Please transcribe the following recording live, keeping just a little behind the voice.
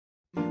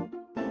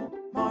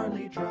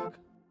Marley Drug.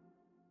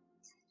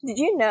 Did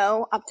you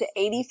know up to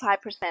 85%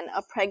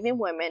 of pregnant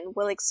women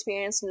will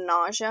experience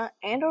nausea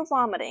and or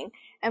vomiting,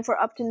 and for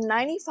up to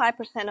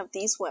 95% of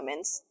these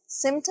women's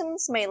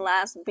symptoms may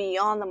last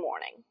beyond the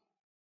morning?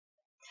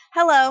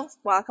 Hello,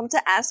 welcome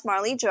to Ask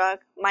Marley Drug.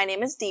 My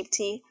name is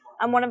Deepti.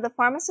 I'm one of the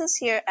pharmacists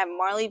here at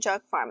Marley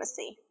Drug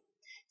Pharmacy.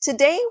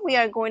 Today we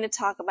are going to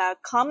talk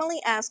about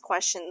commonly asked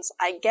questions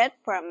I get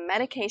for a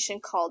medication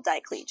called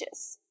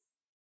Diclegis.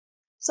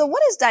 So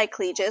what is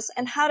Diclegis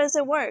and how does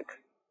it work?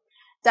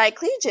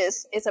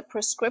 Diclegis is a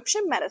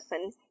prescription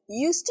medicine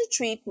used to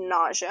treat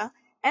nausea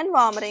and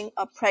vomiting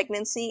of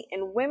pregnancy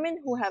in women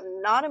who have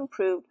not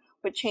improved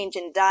with change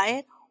in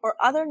diet or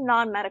other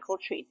non-medical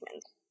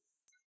treatment.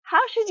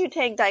 How should you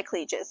take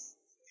Diclegis?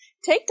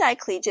 Take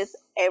Diclegis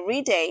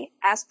every day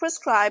as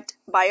prescribed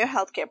by your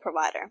healthcare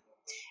provider.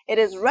 It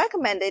is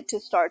recommended to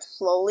start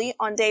slowly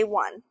on day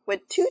 1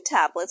 with 2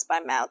 tablets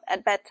by mouth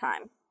at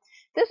bedtime.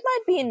 This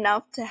might be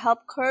enough to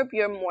help curb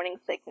your morning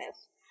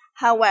sickness.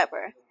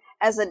 However,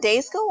 as the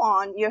days go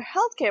on, your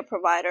healthcare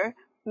provider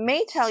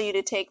may tell you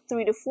to take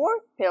 3 to 4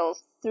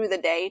 pills through the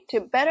day to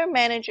better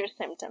manage your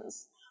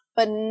symptoms,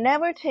 but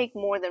never take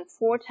more than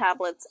 4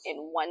 tablets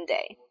in one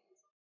day.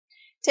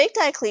 Take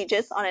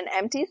Diclegis on an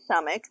empty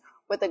stomach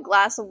with a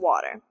glass of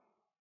water.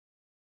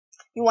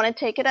 You want to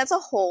take it as a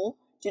whole.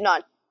 Do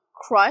not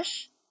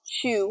crush,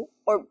 chew,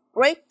 or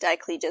break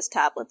Diclegis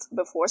tablets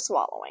before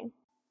swallowing.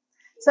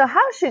 So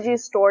how should you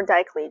store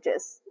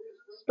Diclegis?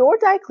 Store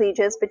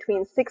Diclegis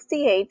between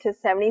 68 to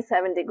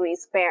 77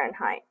 degrees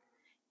Fahrenheit.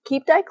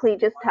 Keep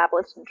Diclegis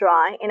tablets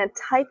dry in a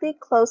tightly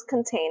closed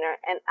container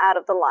and out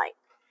of the light.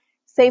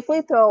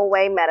 Safely throw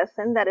away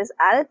medicine that is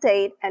out of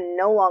date and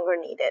no longer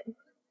needed.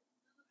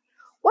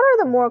 What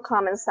are the more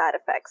common side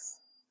effects?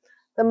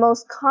 The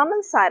most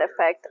common side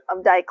effect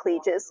of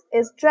Diclegis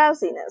is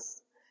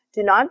drowsiness.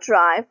 Do not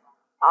drive,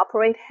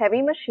 operate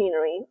heavy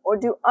machinery, or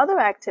do other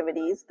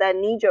activities that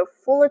need your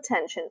full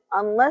attention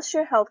unless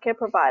your healthcare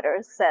provider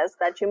says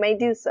that you may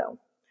do so.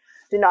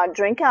 Do not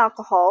drink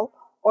alcohol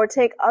or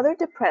take other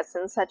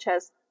depressants such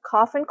as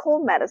cough and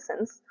cold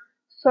medicines,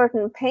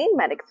 certain pain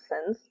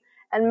medicines,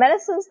 and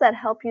medicines that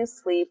help you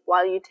sleep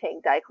while you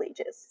take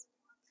Diclegis.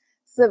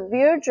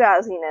 Severe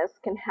drowsiness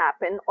can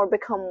happen or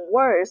become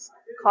worse,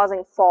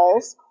 causing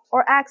falls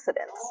or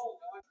accidents.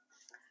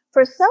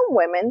 For some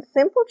women,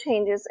 simple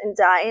changes in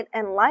diet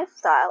and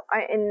lifestyle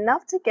are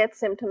enough to get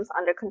symptoms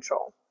under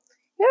control.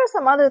 Here are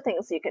some other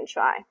things you can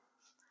try.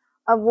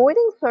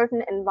 Avoiding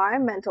certain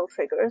environmental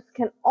triggers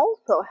can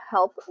also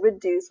help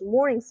reduce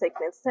morning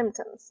sickness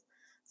symptoms.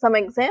 Some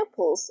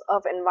examples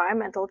of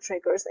environmental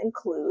triggers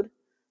include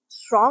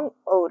strong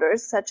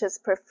odors such as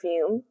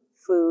perfume,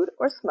 food,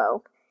 or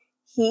smoke,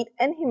 heat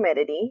and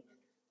humidity,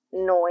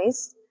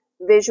 noise,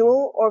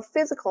 visual or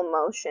physical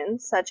motion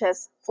such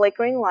as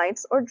flickering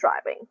lights or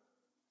driving.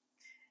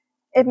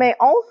 It may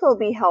also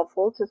be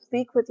helpful to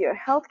speak with your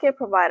healthcare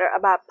provider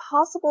about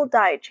possible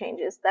diet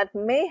changes that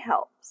may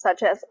help,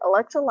 such as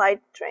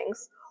electrolyte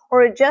drinks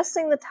or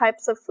adjusting the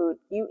types of food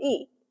you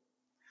eat.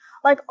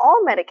 Like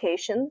all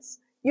medications,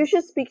 you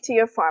should speak to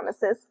your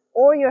pharmacist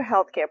or your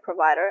healthcare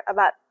provider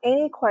about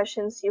any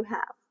questions you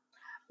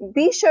have.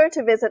 Be sure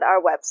to visit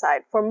our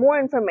website for more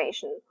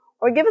information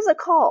or give us a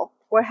call.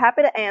 We're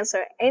happy to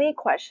answer any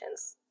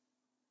questions.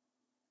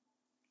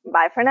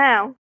 Bye for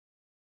now.